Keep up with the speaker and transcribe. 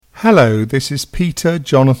Hello, this is Peter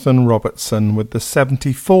Jonathan Robertson with the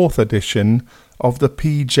 74th edition of the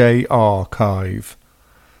PJ Archive.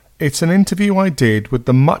 It's an interview I did with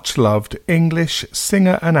the much-loved English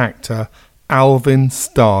singer and actor ALVIN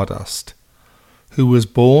STARDUST, who was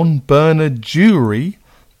born Bernard Jewry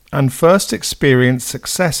and first experienced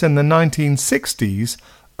success in the 1960s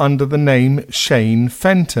under the name Shane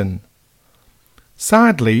Fenton.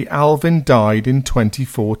 Sadly, ALVIN died in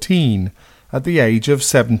 2014 at the age of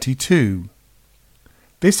 72.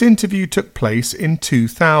 This interview took place in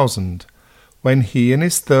 2000, when he and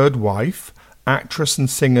his third wife, actress and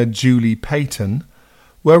singer Julie Payton,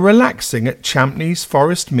 were relaxing at Champneys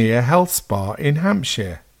Forest Mere Health Spa in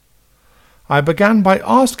Hampshire. I began by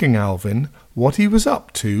asking ALVIN what he was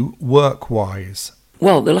up to work-wise.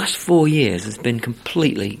 Well, the last 4 years has been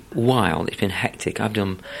completely wild. It's been hectic. I've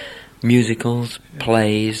done musicals,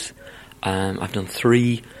 plays. I've done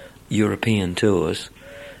 3 European tours.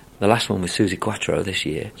 The last one was Suzi Quatro this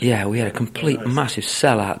year. Yeah, we had a complete massive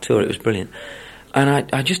sell-out tour. It was brilliant. And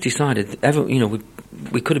I just decided,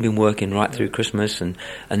 we could have been working right through Christmas and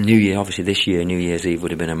New Year. Obviously this year, New Year's Eve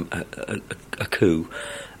would have been a coup,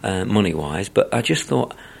 money-wise. But I just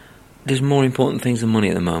thought, there's more important things than money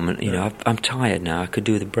at the moment. I'm tired now. I could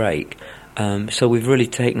do with a break. So we've really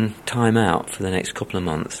taken time out for the next couple of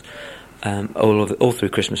months. All through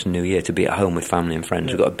Christmas and New Year to be at home with family and friends.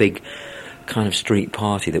 We've got a big kind of street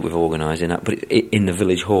party that we've organised in the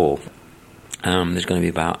village hall. There's going to be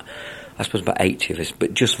about 80 of us,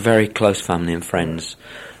 but just very close family and friends.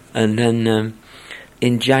 And then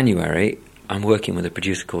in January, I'm working with a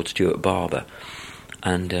producer called Stuart Barber,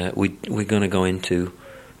 and we're going to go into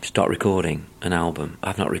start recording an album.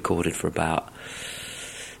 I've not recorded for about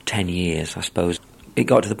 10 years, I suppose. It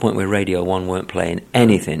got to the point where Radio 1 weren't playing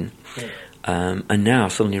anything. And now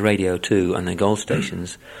suddenly Radio 2 and the gold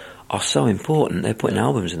stations are so important. They're putting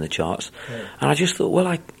albums in the charts. And I just thought, well,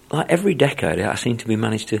 like every decade I seem to be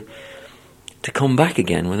managed to come back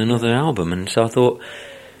again with another album. And so I thought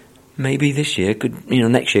maybe this year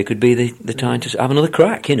next year could be the time to have another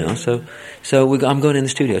crack, So I'm going in the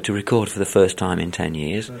studio to record for the first time in 10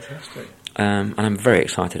 years. Fantastic. And I'm very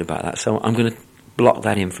excited about that. So I'm going to block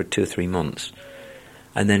that in for 2 or 3 months.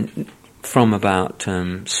 And then from about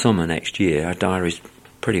summer next year, our diary's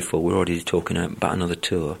pretty full. We're already talking about another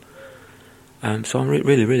tour. So I'm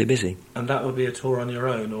really, really busy. And that would be a tour on your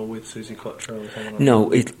own, or with Suzi Quatro or someone else?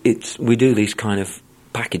 No, we do these kind of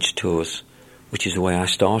package tours, which is the way I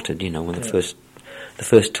started. When the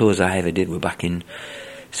first tours I ever did were back in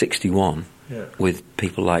 '61, with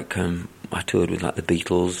people like I toured with like the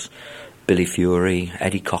Beatles, Billy Fury,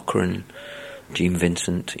 Eddie Cochran, Gene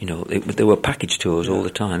Vincent. There were package tours all the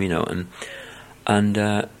time. And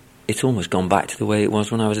it's almost gone back to the way it was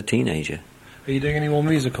when I was a teenager. Are you doing any more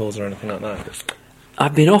musicals or anything like that?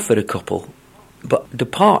 I've been offered a couple, but the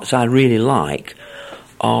parts I really like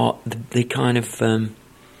are the kind of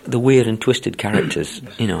the weird and twisted characters.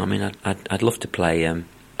 I'd love to play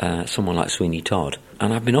someone like Sweeney Todd,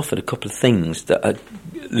 and I've been offered a couple of things that are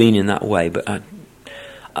leaning that way, but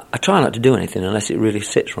I try not to do anything unless it really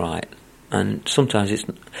sits right. And sometimes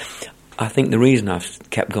I think the reason I've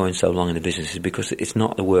kept going so long in the business is because it's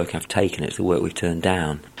not the work I've taken, it's the work we've turned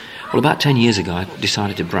down. Well, about 10 years ago, I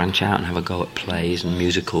decided to branch out and have a go at plays and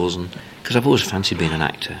musicals, because I've always fancied being an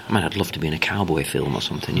actor. I'd love to be in a cowboy film or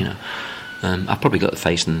something, I've probably got the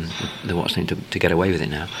face and the what's name to get away with it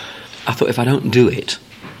now. I thought if I don't do it,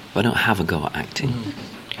 if I don't have a go at acting,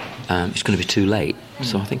 it's going to be too late.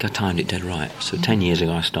 So I think I timed it dead right. So 10 years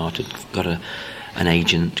ago I started, got an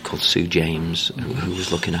agent called Sue James who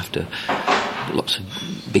was looking after lots of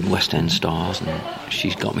big West End stars, and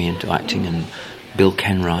she's got me into acting, and Bill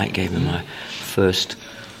Kenwright gave me my first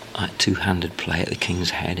two-handed play at the King's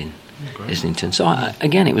Head in Islington. So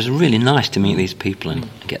again, it was really nice to meet these people and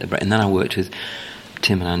get the break. And then I worked with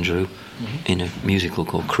Tim and Andrew in a musical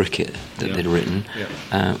called Cricket that they'd written,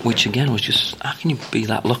 which again was just, how can you be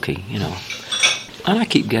that lucky, And I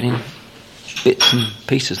keep getting bits and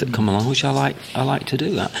pieces that come along, which I like to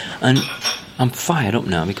do that, and I'm fired up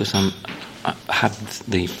now because I had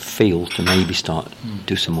the feel to maybe start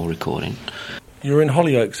do some more recording. You were in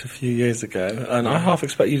Hollyoaks a few years ago, and I half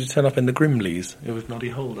expect you to turn up in the Grimleys with Noddy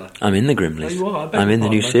Holder. I'm in the Grimleys. Oh, you are? I'm in the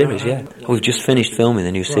new series. We've just finished filming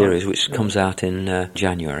the new series, which comes out in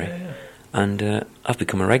January, and I've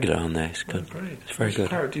become a regular on there. It's good. Great. It's very good.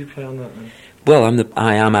 What character do you play on that then? Well,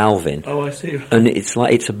 I am Alvin. Oh, I see. And it's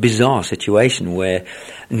a bizarre situation where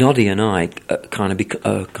Noddy and I are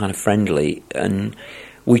kind of friendly, and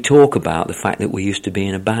we talk about the fact that we used to be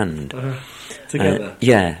in a band together.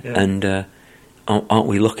 And aren't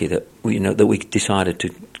we lucky that we decided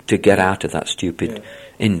to get out of that stupid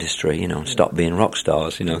industry, you know, and stop being rock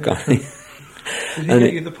stars, you know, kind of thing. Did he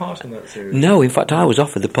get you the part in that series? No, in fact, I was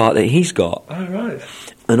offered the part that he's got. Oh, right.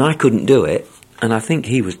 And I couldn't do it. And I think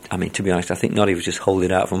he was, I mean, to be honest, I think Noddy was just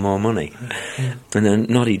holding out for more money. And then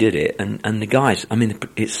Noddy did it. And the guys, I mean,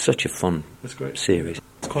 it's such a fun series.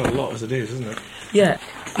 It's quite a lot as it is, isn't it? Yeah.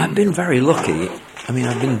 I've been very lucky. I mean,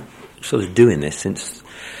 I've been sort of doing this since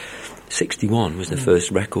 61 was the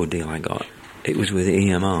first record deal I got. It was with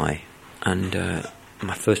EMI. And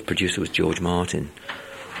my first producer was George Martin.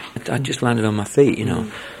 I just landed on my feet, you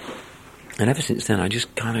know. And ever since then, I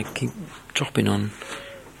just kind of keep dropping on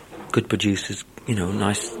good producers, you know,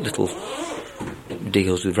 nice little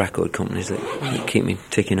deals with record companies that keep me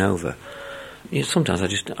ticking over. You know, sometimes I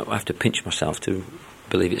have to pinch myself to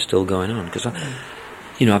believe it's still going on, because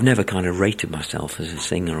you know, I've never kind of rated myself as a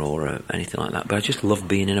singer or anything like that, but I just love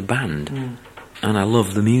being in a band, and I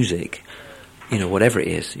love the music, you know, whatever it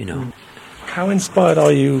is, you know. How inspired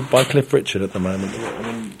are you by Cliff Richard at the moment?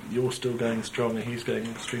 I mean, you're still going strong and he's going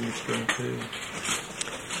extremely strong too.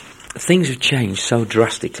 Things have changed so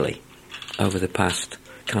drastically over the past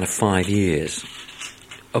kind of 5 years.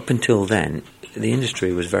 Up until then, the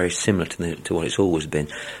industry was very similar to what it's always been.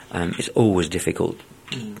 It's always difficult,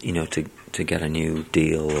 you know, to get a new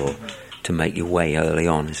deal or to make your way early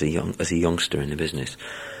on as a youngster in the business.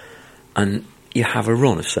 And you have a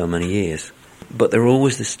run of so many years. But there are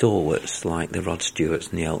always the stalwarts, like the Rod Stewarts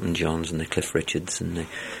and the Elton Johns and the Cliff Richards and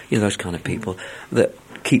those kind of people that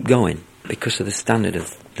keep going because of the standard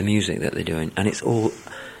of the music that they're doing. And it's all,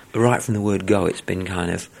 right from the word go, it's been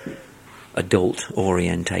kind of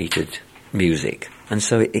adult-orientated music. And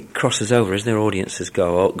so it crosses over as their audiences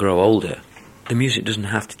grow older. The music doesn't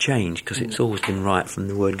have to change because it's always been right from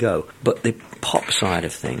the word go. But the pop side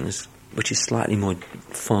of things, which is slightly more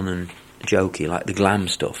fun and jokey, like the glam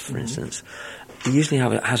stuff, for instance, it usually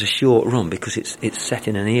has a short run because it's set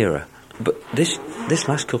in an era. But this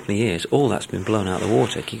last couple of years, all that's been blown out of the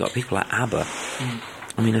water. You've got people like ABBA.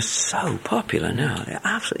 I mean, they're so popular now. They're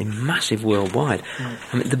absolutely massive worldwide.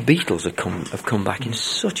 I mean, the Beatles have come back in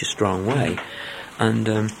such a strong way.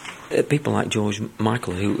 And people like George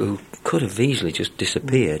Michael, who could have easily just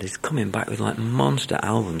disappeared, is coming back with like monster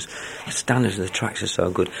albums. The standards of the tracks are so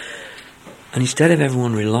good. And instead of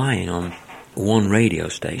everyone relying on one radio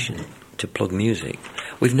station to plug music,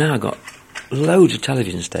 we've now got loads of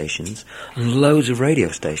television stations and loads of radio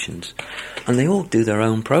stations, and they all do their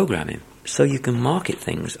own programming, so you can market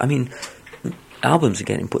things. I mean, albums are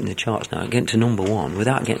getting put in the charts now, getting to number one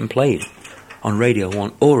without getting played on Radio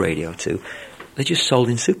 1 or Radio 2. They're just sold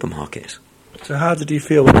in supermarkets. So how did you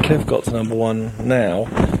feel when Cliff got to number one now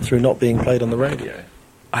through not being played on the radio?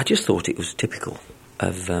 I just thought it was typical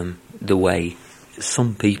of the way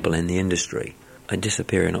some people in the industry are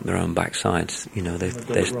disappearing up their own backsides. You know, they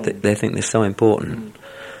think they're so important. Did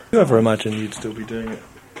you ever imagine you'd still be doing it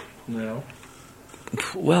now?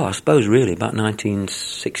 Well, I suppose really about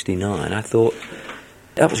 1969 I thought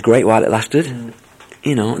that was great while it lasted,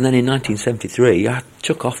 you know, and then in 1973 I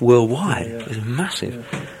took off worldwide. It was massive.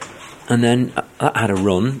 And then that had a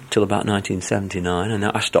run till about 1979, and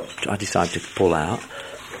then I decided to pull out.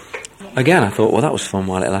 Again, I thought, well, that was fun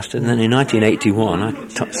while it lasted. And then in 1981,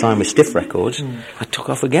 I signed with Stiff Records. I took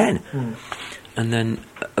off again. And then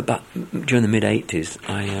during the mid-80s,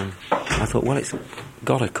 I thought, well, it's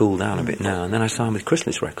got to cool down a bit now. And then I signed with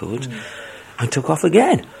Chrysalis Records and took off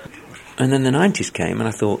again. And then the 90s came, and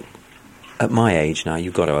I thought, at my age now,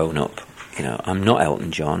 you've got to own up. You know, I'm not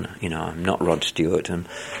Elton John. You know, I'm not Rod Stewart. And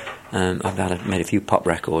I've made a few pop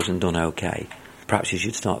records and done okay. Perhaps you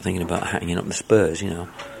should start thinking about hanging up the spurs, you know.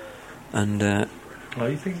 And are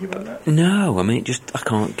you thinking about that? No, I mean,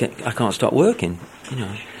 I can't start working. You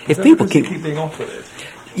know, if people keep being offered it.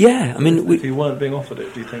 Yeah, I mean, if you weren't being offered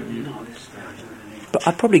it, do you think you? But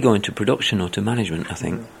I'd probably go into production or to management. I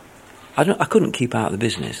think I couldn't keep out of the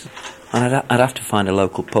business, and I'd have to find a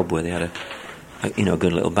local pub where they had a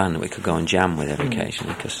good little band that we could go and jam with every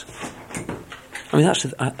occasionally. Because I mean,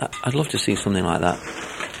 I'd love to see something like that.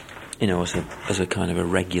 You know, as a kind of a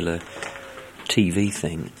regular TV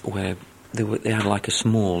thing where they had like a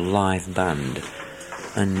small live band,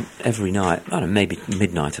 and every night, I don't know, maybe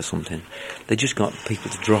midnight or something, they just got people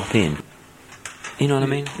to drop in. You know what I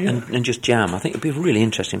mean? Yeah. And just jam. I think it'd be really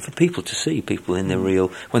interesting for people to see people in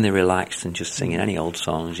when they're relaxed and just singing any old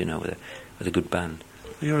songs, you know, with a good band.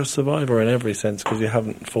 You're a survivor in every sense because you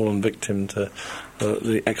haven't fallen victim to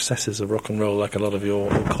the excesses of rock and roll like a lot of your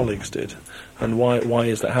colleagues did. And why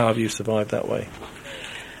is that? How have you survived that way?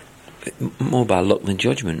 More by luck than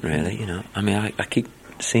judgment, really. You know, I mean, I keep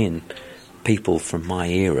seeing people from my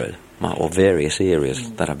era, or various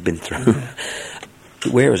eras that I've been through,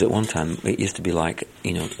 Whereas at one time it used to be like,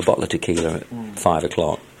 you know, a bottle of tequila at 5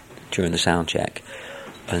 o'clock during the sound check,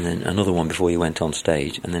 and then another one before you went on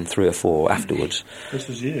stage, and then 3 or 4 afterwards. This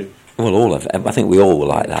was you. Well, all of it. I think we all were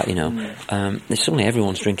like that, you know. Suddenly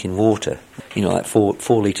everyone's drinking water, you know, like 4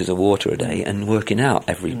 litres of water a day, and working out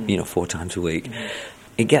every, you know, 4 times a week.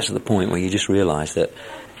 It gets to the point where you just realise that,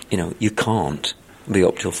 you know, you can't be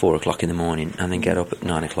up till 4 o'clock in the morning and then get up at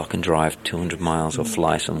 9 o'clock and drive 200 miles or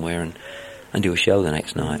fly somewhere and do a show the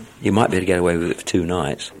next night. You might be able to get away with it for 2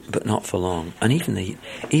 nights, but not for long. And even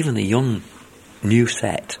the young new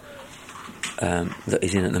set that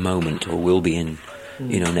is in at the moment, or will be in,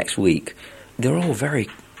 you know, next week, they're all very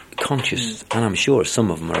conscious, and I'm sure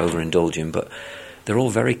some of them are overindulging, but they're all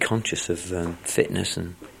very conscious of fitness.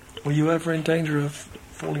 And were you ever in danger of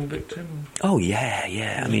falling victim? Oh yeah.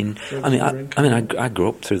 I grew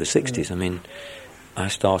up through the 60s. I mean, I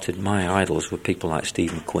started, my idols were people like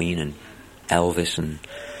Steve McQueen and Elvis and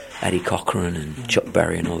Eddie Cochran and Chuck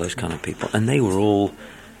Berry and all those kind of people, and they were all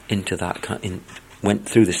into that went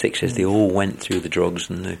through the 60s. They all went through the drugs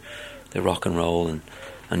and the rock and roll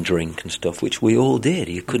and drink and stuff, which we all did.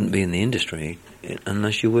 You couldn't be in the industry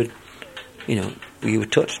unless you would, you know, you were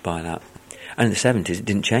touched by that. And in the 70s it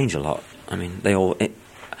didn't change a lot. I mean, the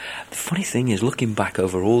funny thing is, looking back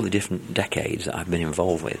over all the different decades that I've been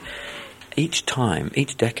involved with, each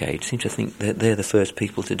decade seems to think that they're the first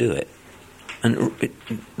people to do it. And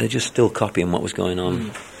they're just still copying what was going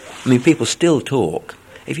on. I mean, people still talk.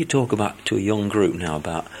 If you talk to a young group now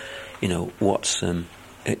about, you know, what's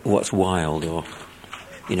wild or,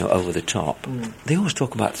 you know, over the top, they always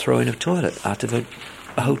talk about throwing a toilet out of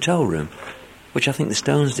a hotel room, which I think the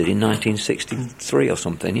Stones did in 1963 or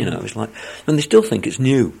something. You know, it was like, and they still think it's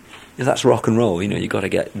new. That's rock and roll. You know, you got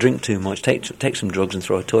to drink too much, take some drugs, and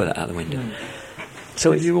throw a toilet out the window.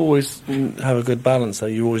 So you always have a good balance, though.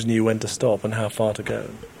 You always knew when to stop and how far to go.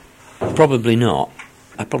 Probably not.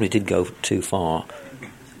 I probably did go too far,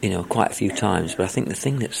 you know, quite a few times. But I think the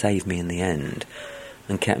thing that saved me in the end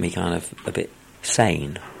and kept me kind of a bit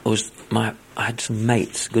sane was I had some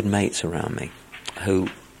good mates around me who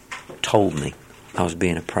told me I was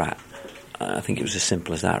being a prat. I think it was as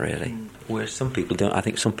simple as that, really. Whereas some people don't. I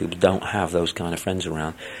think some people don't have those kind of friends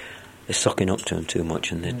around. They're sucking up to them too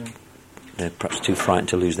much, and they're perhaps too frightened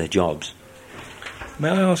to lose their jobs. May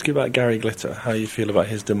I ask you about Gary Glitter, how you feel about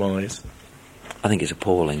his demise? I think it's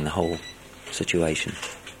appalling, the whole situation.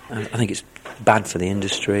 I think it's bad for the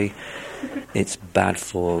industry. It's bad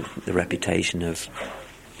for the reputation of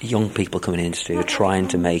young people coming in the industry who are trying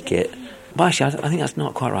to make it. But actually, I think that's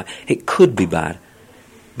not quite right. It could be bad,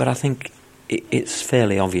 but I think it's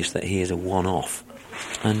fairly obvious that he is a one-off.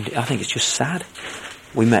 And I think it's just sad.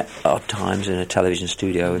 We met odd times in a television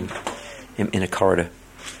studio and in a corridor.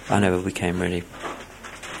 I never became really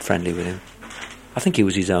friendly with him. I think he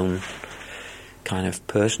was his own kind of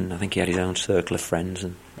person. I think he had his own circle of friends.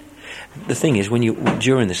 And the thing is,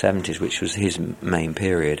 during the 70s, which was his main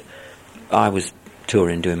period, I was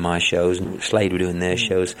touring, doing my shows, and Slade were doing their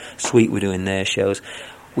shows, Sweet were doing their shows.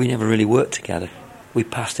 We never really worked together. We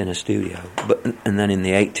passed in a studio. And then in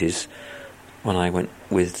the 80s, when I went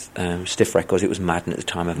with Stiff Records, it was Madness, at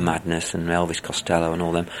the time of Madness and Elvis Costello and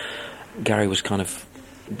all them. Gary was kind of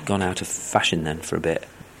gone out of fashion then for a bit.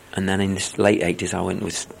 And then in the late 80s, I went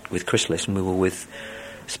with Chrysalis, and we were with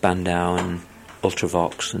Spandau and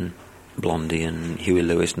Ultravox and Blondie and Huey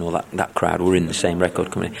Lewis and all that crowd were in the same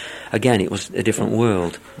record company. Again, it was a different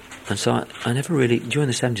world. And so I never really, during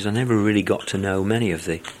the 70s, I never really got to know many of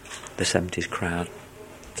the 70s crowd.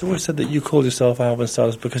 It's always said that you called yourself ALVIN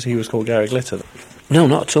STARDUST because he was called Gary Glitter. No,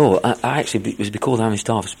 not at all. I actually was called ALVIN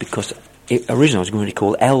STARDUST because originally I was going to be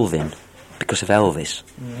called Elvin because of Elvis.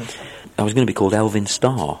 I was going to be called Elvin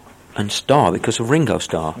Star, and Star because of Ringo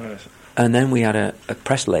Starr. Right. And then we had a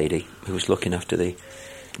press lady who was looking after the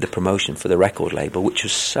promotion for the record label, which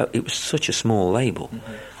was such a small label.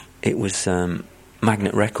 It was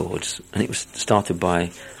Magnet Records, and it was started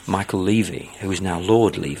by Michael Levy, who is now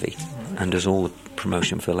Lord Levy, and does all the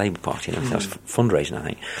promotion for the Labour Party. And that was fundraising, I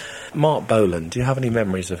think. Mark Bolan, do you have any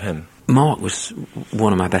memories of him? Mark was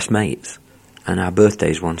one of my best mates, and our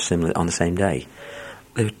birthdays were on the same day.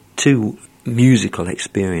 There were two musical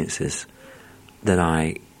experiences that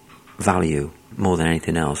I value more than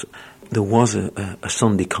anything else. There was a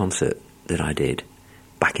Sunday concert that I did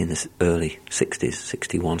back in the early 60s,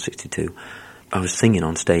 61, 62. I was singing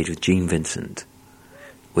on stage with Gene Vincent,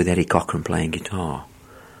 with Eddie Cochran playing guitar,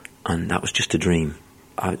 and that was just a dream.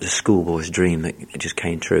 It was a schoolboy's dream that it just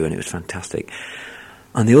came true, and it was fantastic.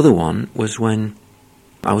 And the other one was when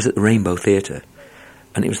I was at the Rainbow Theatre,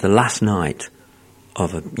 and it was the last night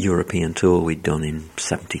of a European tour we'd done in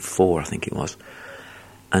 74, I think it was.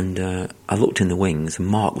 And I looked in the wings, and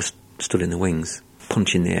Mark was stood in the wings,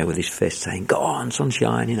 punching the air with his fist, saying, "Go on,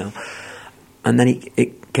 sunshine," you know. And then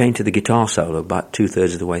it came to the guitar solo about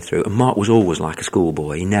 2/3 of the way through, and Mark was always like a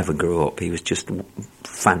schoolboy. He never grew up. He was just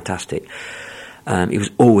fantastic. He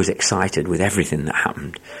was always excited with everything that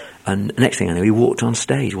happened. And the next thing I know, he walked on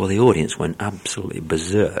stage while the audience went absolutely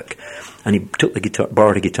berserk. And he took the guitar,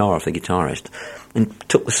 borrowed a guitar off the guitarist, and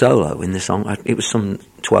took the solo in the song. It was some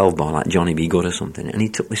 12 bar like Johnny B. Good or something. And he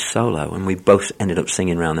took this solo, and we both ended up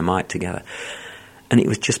singing around the mic together. And it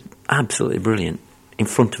was just absolutely brilliant in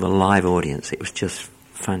front of a live audience. It was just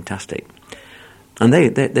fantastic. And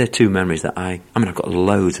they're two memories that I mean, I've got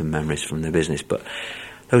loads of memories from the business, but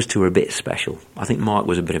those two are a bit special. I think Mark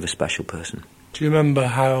was a bit of a special person. Do you remember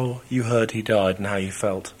how you heard he died and how you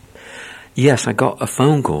felt? Yes, I got a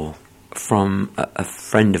phone call from a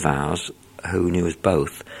friend of ours who knew us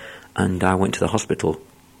both, and I went to the hospital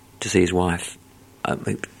to see his wife.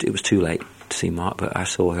 It was too late to see Mark, but I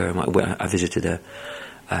saw her. I visited her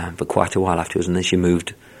for quite a while afterwards, and then she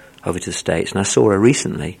moved over to the States. And I saw her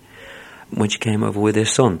recently when she came over with her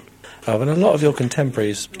son. And a lot of your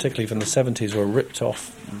contemporaries, particularly from the 70s, were ripped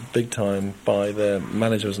off big time by their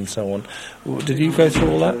managers and so on. Did you go through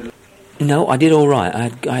all that? No, I did all right.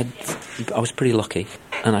 I was pretty lucky,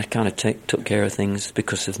 and I kind of took care of things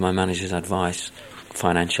because of my manager's advice,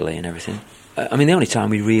 financially and everything. I mean, the only time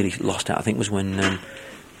we really lost out, I think, was when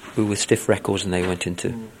we were with Stiff Records and they went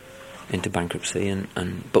into bankruptcy.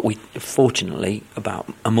 But we, fortunately,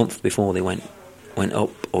 about a month before they went up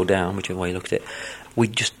or down, whichever way you look at it, we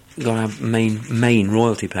just got our main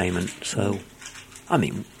royalty payment. So, I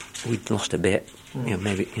mean, we'd lost a bit,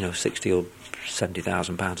 maybe 60 or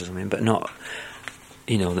 70,000 pounds or something, but not,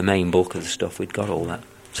 the main bulk of the stuff. We'd got all that.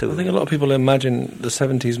 So I think a lot of people imagine the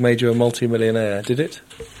 70s made you a multi-millionaire. Did it?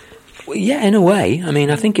 Well, yeah, in a way. I mean,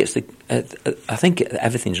 I think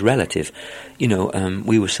everything's relative.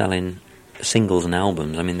 We were selling singles and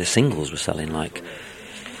albums. I mean, the singles were selling like.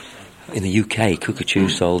 In the UK, Cuckoo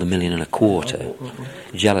sold 1.25 million.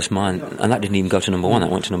 Jealous Mind, and that didn't even go to number one, that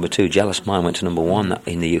went to number two. Jealous Mind went to number one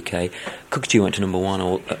in the UK. Cuckoo went to number one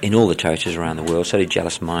in all the territories around the world. So did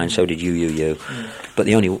Jealous Mind, so did You. But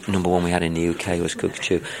the only number one we had in the UK was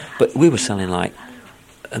Cuckoo. But we were selling like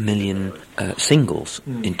 1 million singles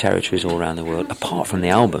in territories all around the world, apart from the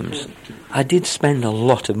albums. I did spend a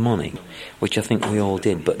lot of money, which I think we all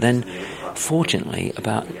did. But then, fortunately,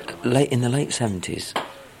 in the late 70s,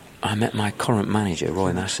 I met my current manager,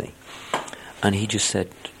 Roy Massey, and he just said,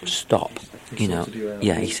 "Stop." He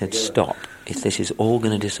said, "Stop. This is all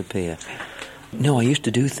going to disappear." No, I used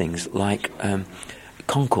to do things like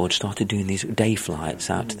Concorde started doing these day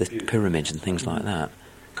flights out to the pyramids and things like that,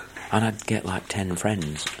 and I'd get like 10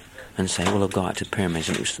 friends and say, "Well, I'll go out to the pyramids,"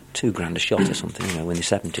 and it was $2,000 a shot or something, in the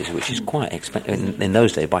 70s, which is quite expensive in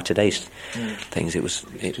those days. By today's things,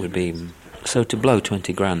 it would be. So to blow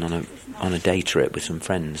 $20,000 on a day trip with some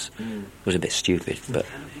friends was a bit stupid,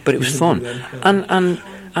 but it was fun,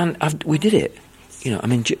 and we did it. I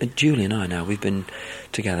mean, Julie and I now, we've been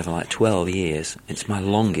together for like 12 years. It's my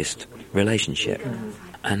longest relationship,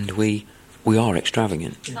 and we are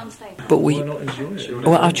extravagant. But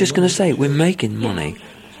well, I was just going to say, we're making money,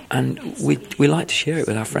 and we like to share it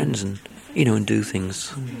with our friends, and and do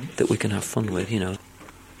things that we can have fun with.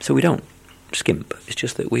 So we don't skimp. It's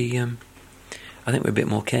just that I think we're a bit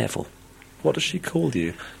more careful. What does she call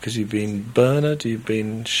you? Because you've been Bernard, you've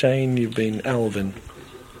been Shane, you've been Alvin.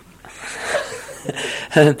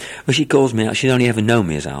 Well, she calls me. She's only ever known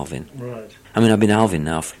me as Alvin. Right. I mean, I've been Alvin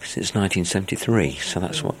now since 1973, so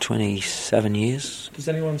that's 27 years. Does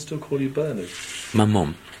anyone still call you Bernard? My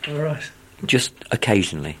mum. All right. Just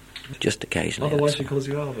occasionally. Otherwise, she calls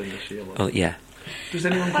you Alvin, does she? Oh, yeah. Does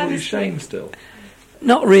anyone call you Shane still?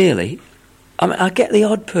 Not really. I mean, I get the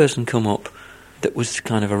odd person come up that was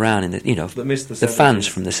kind of around in that missed the fans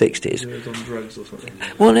from the 60s. On drugs or something.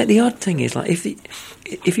 Well, the odd thing is, like,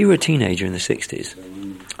 if you were a teenager in the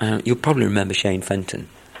 60s, you'll probably remember Shane Fenton,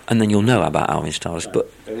 and then you'll know about ALVIN Stardust,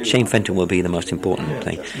 but Shane Fenton will be the most important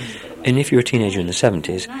thing. And if you're a teenager in the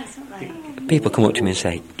 70s, people come up to me and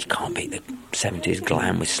say, "You can't beat the 70s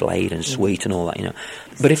glam with Slade and Sweet and all that,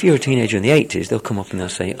 But if you're a teenager in the 80s, they'll come up and they'll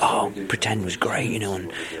say, "Oh, Pretend was great,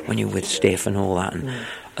 and when you were with Stiff and all that."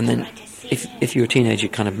 And then if you're a teenager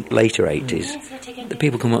kind of later 80s, the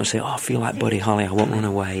people come up and say, "Oh, I feel like Buddy Holly, I won't run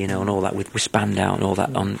away," and all that with Spandau and all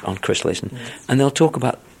that on Chrysalis. And they'll talk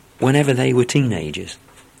about whenever they were teenagers.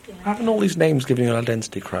 Haven't all these names given you an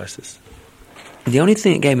identity crisis? The only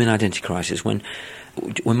thing that gave me an identity crisis when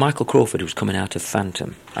Michael Crawford was coming out of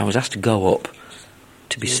Phantom, I was asked to go up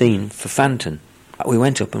to be seen for Phantom. We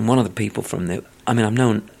went up, and one of the people I've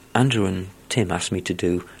known Andrew and Tim asked me to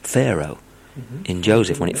do Pharaoh in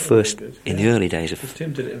Joseph when it first, in the early days of... Because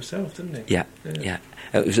Tim did it himself, didn't he? Yeah.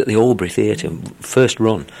 It was at the Albury Theatre, first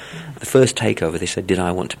run. The first takeover, they said, did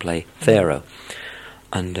I want to play Pharaoh?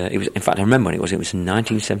 And it was, in fact, I remember when it was in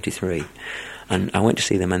 1973. And I went to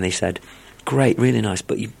see them and they said, great, really nice,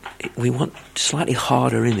 but we want slightly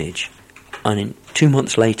harder image. And 2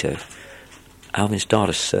 months later, ALVIN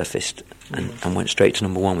Stardust surfaced and went straight to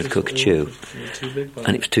number 1 with Cockatoo.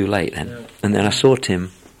 And it was too late then. Yeah. And then I saw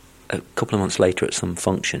Tim a couple of months later at some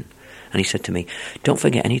function, and he said to me, don't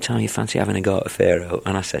forget, any time you fancy having a go at Pharaoh.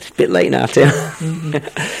 And I said, it's a bit late now, Tim.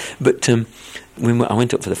 But I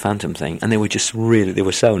went up for the Phantom thing, and they were just really, they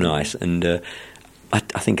were so nice, and I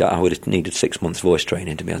think I would have needed 6 months voice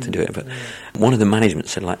training to be able to do it. But one of the management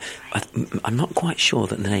said, like, I'm not quite sure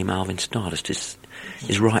that the name ALVIN Stardust is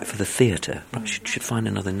right for the theatre, but I should find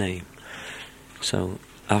another name. So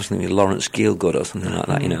I was thinking Lawrence Gielgud or something like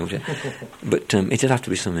that, you know. But it did have to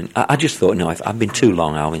be something. I just thought, no, I've been too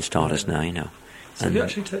long ALVIN Stardust now, you know. So you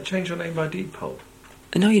actually change your name by deed poll?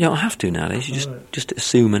 No, you don't have to nowadays. You just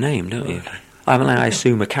assume a name, don't you? I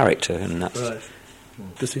assume a character, and that's... Right.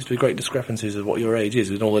 There seems to be great discrepancies of what your age is.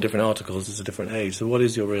 In all the different articles, there's a different age. So what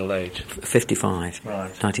is your real age? 55. Right.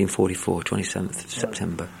 1944, 27th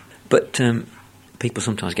September. But people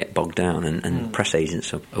sometimes get bogged down, and press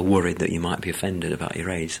agents are worried that you might be offended about your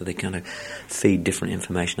age, so they kind of feed different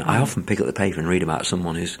information. I often pick up the paper and read about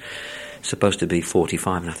someone who's supposed to be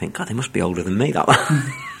 45, and I think, God, they must be older than me.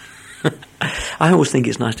 I always think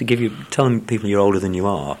it's nice to telling people you're older than you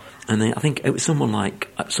are. And I think it was someone like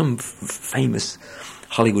some famous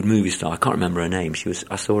Hollywood movie star. I can't remember her name.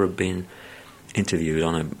 I saw her being interviewed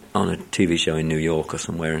on a TV show in New York or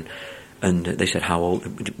somewhere, and they said, "How old?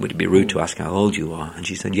 Would it be rude to ask how old you are?" And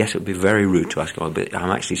she said, "Yes, it would be very rude to ask how old, but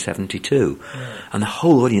I'm actually 72." And the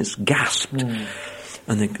whole audience gasped. And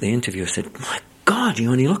the interviewer said, "My God,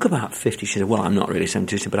 you only look about 50. She said, "Well, I'm not really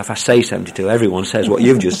 72, but if I say 72, everyone says what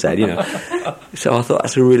you've just said, you know." So I thought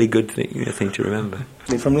that's a really good thing to remember.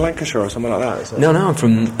 Are you from Lancashire or something like that? No, I'm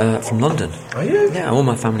from London. Are you? Yeah, all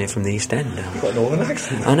my family are from the East End. You've got a northern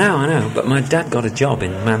accent. I know, but my dad got a job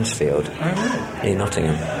in Mansfield in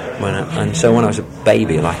Nottingham. And so when I was a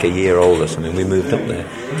baby, like a year old or something, we moved up there.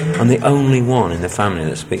 I'm the only one in the family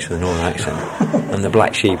that speaks with a northern accent. I'm the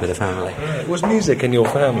black sheep of the family. Was music in your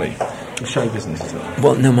family? Show business?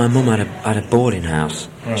 Well, no, my mum had a boarding house.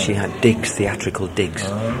 She had digs, theatrical digs.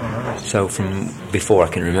 So from before I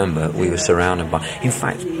can remember, we were surrounded by, in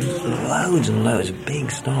fact, loads and loads of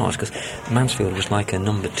big stars, because Mansfield was like a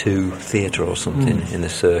number 2 theatre or something in the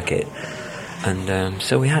circuit. And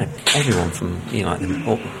so we had everyone from, you know,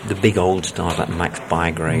 like the big old stars like Max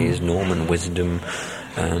Bygraves, Norman Wisdom,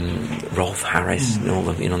 Rolf Harris, and all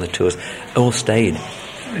the, you know, on the tours, all stayed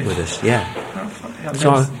with us. Yeah.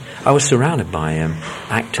 So I was surrounded by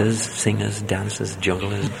actors, singers, dancers,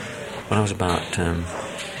 jugglers. When I was about 9,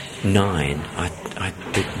 I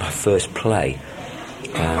did my first play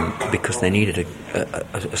because they needed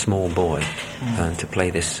a small boy to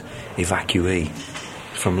play this evacuee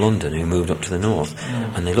from London who moved up to the north,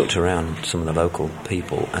 and they looked around some of the local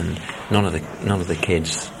people, and none of the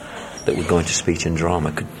kids that were going to speech and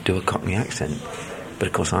drama could do a Cockney accent. But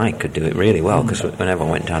of course I could do it really well, because whenever I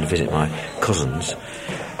went down to visit my cousins,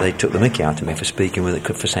 they took the mickey out of me for speaking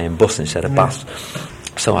for saying bus instead of bus.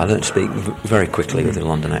 So I learned to speak very quickly with a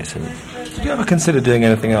London accent. Did you ever consider doing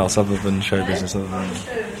anything else other than show business, other than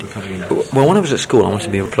becoming... Well, when I was at school, I wanted to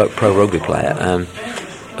be a pro rugby player.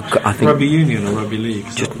 I think rugby union or rugby league?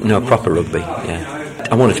 Proper rugby, yeah.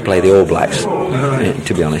 I wanted to play the All Blacks,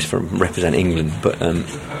 to be honest, represent England, but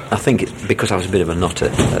I think it's because I was a bit of a nutter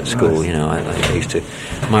at school, you know. I used to...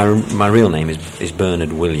 My real name is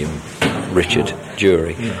Bernard William Richard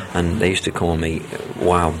Jury, and they used to call me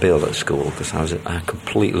Wild Bill at school because I was a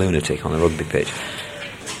complete lunatic on the rugby pitch.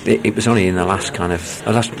 It was only in the last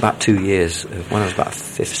about 2 years, when I was about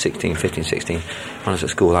 15, 16, when I was at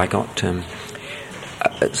school, I got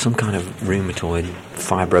some kind of rheumatoid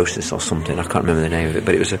fibrosis or something. I can't remember the name of it,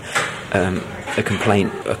 but it was a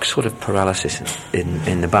complaint, a sort of paralysis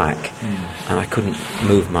in the back, and I couldn't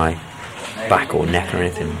move my back or neck or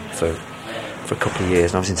anything for a couple of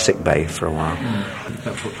years, and I was in sick bay for a while.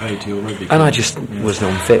 That's what paid to your rugby. And I just was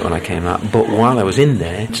unfit when I came out. But while I was in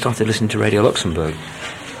there, I started listening to Radio Luxembourg.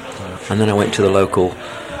 And then I went to the local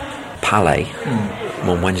Palais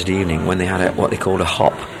one Wednesday evening when they had what they called a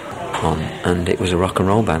hop on, and it was a rock and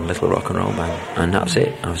roll band, little rock and roll band, and that's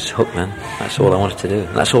it. I was hooked then. That's all I wanted to do.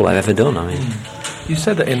 That's all I've ever done. I mean, you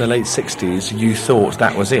said that in the late 60s you thought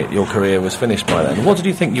that was it, your career was finished by then. What did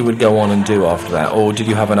you think you would go on and do after that, or did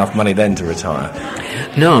you have enough money then to retire?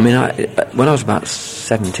 No, I mean, when I was about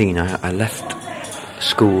 17, I left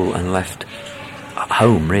school and left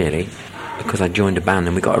home, really, because I joined a band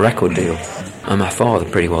and we got a record deal. And my father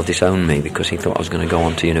pretty well disowned me because he thought I was going to go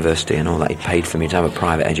on to university and all that. He paid for me to have a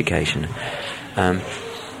private education.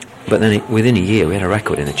 But then within a year we had a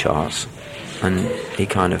record in the charts, and he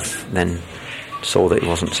kind of then saw that it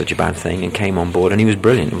wasn't such a bad thing and came on board, and he was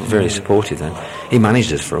brilliant, very supportive then. He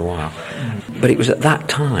managed us for a while. But it was at that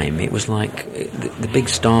time, it was like the big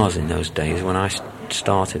stars in those days when I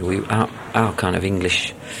started, our kind of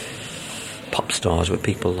English pop stars were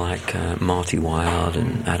people like Marty Wilde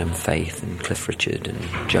and Adam Faith and Cliff Richard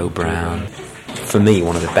and Joe Brown. For me,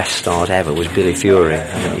 one of the best stars ever was Billy Fury.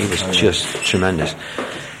 I mean, he was just tremendous.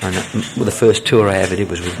 And the first tour I ever did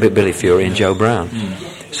was with Billy Fury and Joe Brown.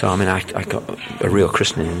 So, I mean, I got a real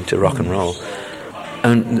christening into rock and roll.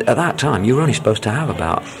 And at that time, you were only supposed to have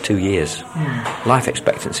about 2 years life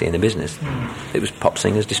expectancy in the business. It was pop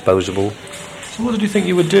singers, disposable. So what did you think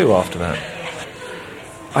you would do after that?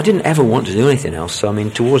 I didn't ever want to do anything else. So, I mean,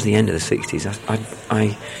 towards the end of the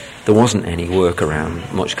 60s, there wasn't any work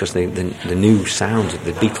around much because the new sounds,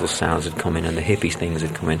 the Beatles sounds had come in and the hippie things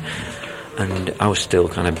had come in. And I was still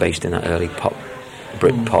kind of based in that early pop,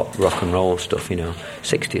 Brit-pop, rock and roll stuff,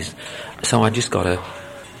 60s. So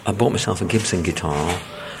I bought myself a Gibson guitar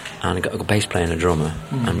and I got a bass player and a drummer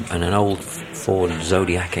and an old Ford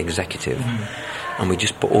Zodiac Executive. And we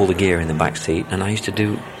just put all the gear in the back seat, and I used to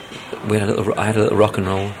do... I had a little rock and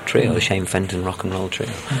roll trio, the Shane Fenton rock and roll trio.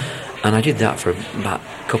 And I did that for about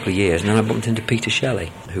a couple of years, and then I bumped into Peter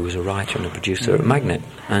Shelley, who was a writer and a producer at Magnet,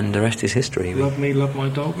 and the rest is history. Love Me, Love My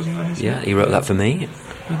Dog, wasn't that his? Yeah, he wrote that for me.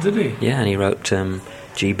 Oh, did he? Yeah, and he wrote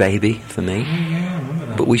G Baby for me. Yeah, I remember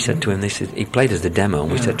that. But we said to him, he played us the demo,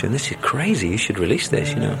 and we said to him, this is crazy, you should release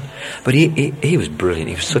this, But he was brilliant,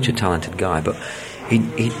 he was such a talented guy, but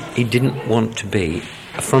he didn't want to be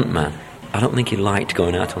a front man. I don't think he liked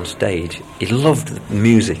going out on stage. He loved the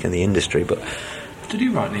music and the industry, but... Did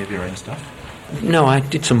you write any of your own stuff? No, I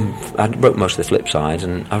wrote most of the flip sides,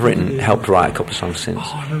 and I've helped write a couple of songs since.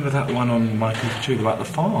 Oh, I remember that one on my computer about the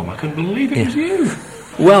farm. I couldn't believe it was you.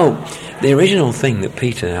 Well, the original thing that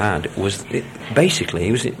Peter had was, basically,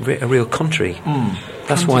 he was a real country.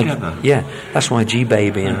 That's why, that's why G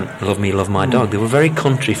Baby and Love Me, Love My Dog, they were very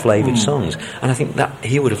country flavoured songs, and I think that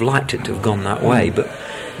he would have liked it to have gone that way, but...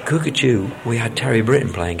 Cuckoo, we had Terry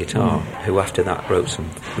Britton playing guitar, who after that wrote some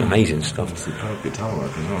amazing stuff. Superb guitar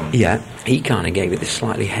work as well. Yeah, he kind of gave it this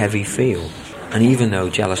slightly heavy feel. And even though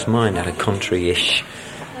Jealous Mind had a country-ish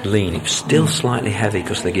lean, it was still slightly heavy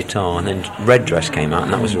because of the guitar. And then Red Dress came out,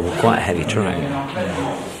 and that was quite a heavy track.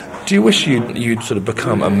 Do you wish you'd sort of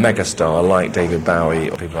become a megastar like David Bowie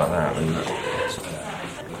or people like that?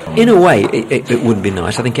 In a way, it would be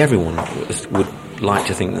nice. I think everyone would like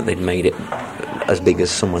to think that they'd made it as big as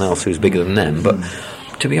someone else who's bigger than them, but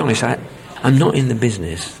to be honest, I'm not in the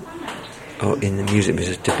business or in the music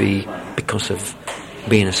business to be because of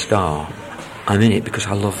being a star. I'm in it because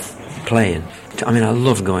I love playing. I mean, I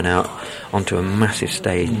love going out onto a massive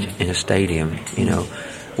stage in a stadium,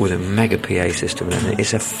 with a mega PA system, and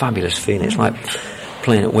it's a fabulous feeling. It's like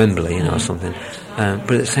playing at Wembley, or something.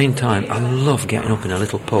 But at the same time, I love getting up in a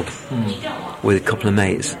little pub with a couple of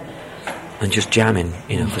mates and just jamming,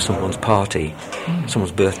 for someone's party,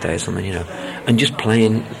 someone's birthday or something, and just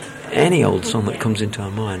playing any old song that comes into our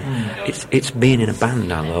mind. It's being in a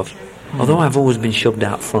band I love. Although I've always been shoved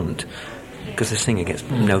out front, because the singer gets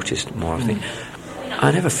noticed more, I think. I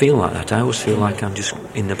never feel like that. I always feel like I'm just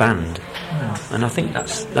in the band. And I think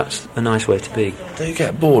that's a nice way to be. Do you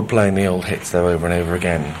get bored playing the old hits, though, over and over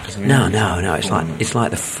again? No. It's like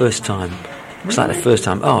the first time. It's like the first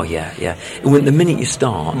time. Oh, yeah. When the minute you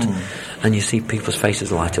start... and you see people's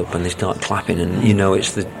faces light up and they start clapping, and they know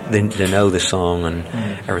the song and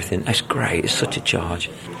everything. It's great. It's such a charge.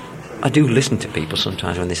 I do listen to people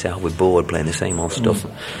sometimes when they say, we're bored playing the same old stuff.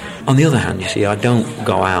 On the other hand, you see, I don't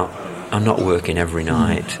go out. I'm not working every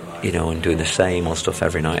night, and doing the same old stuff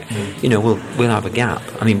every night. We'll have a gap.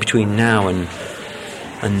 I mean, between now and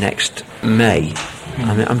next May,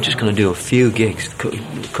 I mean, I'm just going to do a few gigs,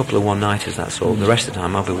 a couple of one-nighters, that's all. The rest of the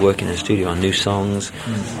time I'll be working in the studio on new songs,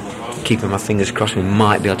 keeping my fingers crossed we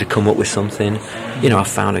might be able to come up with something. I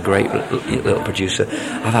found a great little producer.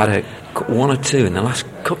 I've had one or two in the last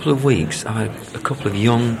couple of weeks. I've had a couple of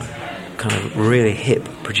young, kind of really hip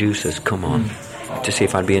producers come on to see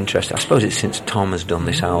if I'd be interested. I suppose it's since Tom has done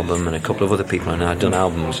this album and a couple of other people, and I've done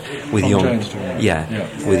albums with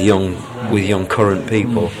with young current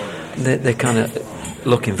people. They're kind of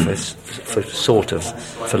looking for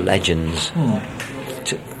legends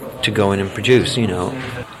to go in and produce,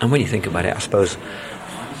 And when you think about it, I suppose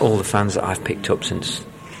all the fans that I've picked up since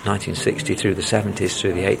 1960 through the 70s,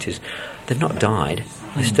 through the 80s, they've not died.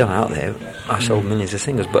 They're still out there. I sold millions of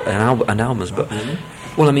singles, and albums, but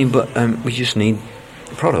well, I mean, but we just need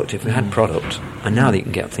product. If we had product, and now that you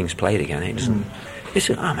can get things played again, it doesn't.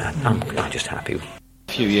 I'm just happy.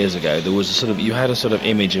 A few years ago, there was you had a sort of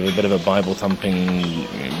image of a bit of a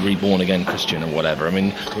Bible-thumping, reborn-again Christian or whatever. I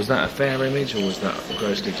mean, was that a fair image, or was that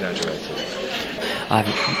grossly exaggerated?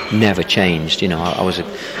 I've never changed. You know,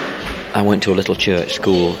 I went to a little church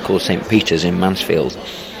school called St. Peter's in Mansfield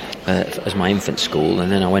as my infant school,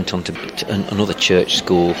 and then I went on to another church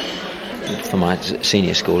school for my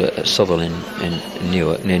senior school at Southall in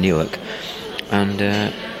Newark, near Newark,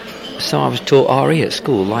 and so I was taught RE at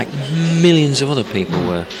school like millions of other people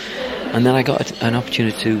were, and then I got an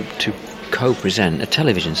opportunity to co-present a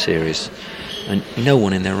television series, and no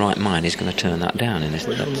one in their right mind is going to turn that down in this.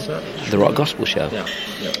 The Rock Gospel Show. Yeah.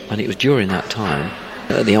 And it was during that time,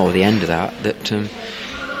 at the end of that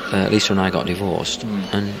Lisa and I got divorced,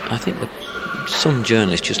 and I think that some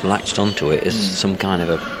journalists just latched onto it as some kind of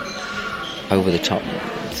a over-the-top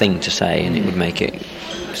thing to say, and it would make it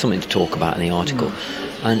something to talk about in the article.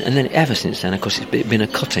 And then ever since then, of course, it's been a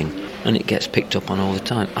cutting, and it gets picked up on all the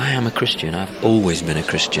time. I am a Christian. I've always been a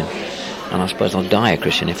Christian, and I suppose I'll die a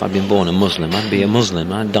Christian. If I'd been born a Muslim, I'd be a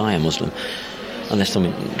Muslim. I'd die a Muslim, unless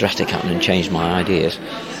something drastic happened and changed my ideas.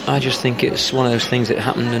 I just think it's one of those things that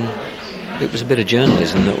happened, and it was a bit of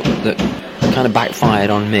journalism that kind of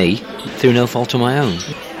backfired on me through no fault of my own.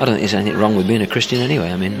 I don't think there's anything wrong with being a Christian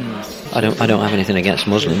anyway. I mean, I don't have anything against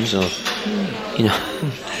Muslims, or you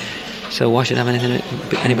know. So why should anybody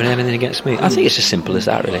have anything against me? I think it's as simple as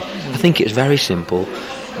that, really. I think it's very simple,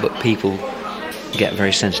 but people get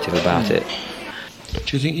very sensitive about it.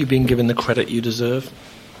 Do you think you've been given the credit you deserve?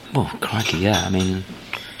 Well, crikey, yeah. I mean,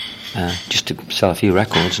 just to sell a few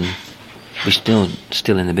records and be still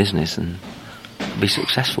in the business and be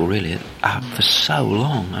successful, really, for so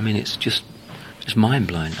long. I mean, it's just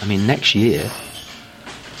mind-blowing. I mean, next year,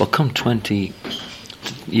 well, come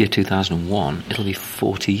year 2001, it'll be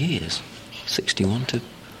 40 years, 61 to,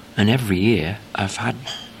 and every year I've had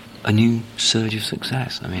a new surge of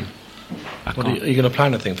success. I mean, are you going to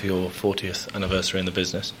plan anything for your 40th anniversary in the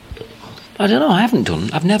business? I don't know.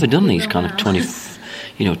 I've never done these kind of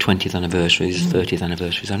 20th anniversaries, 30th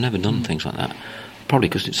anniversaries. I've never done things like that. Probably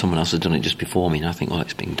because someone else has done it just before me, and I think, well,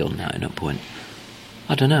 it's being done now. At no point.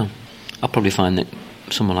 I don't know. I'll probably find that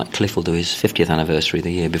someone like Cliff will do his 50th anniversary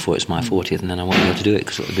the year before it's my 40th, and then I won't be able to do it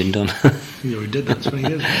because it'll have been done. You already did that 20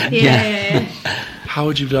 years ago. Yeah. How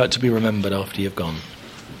would you like to be remembered after you've gone?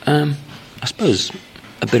 I suppose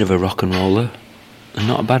a bit of a rock and roller and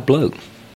not a bad bloke.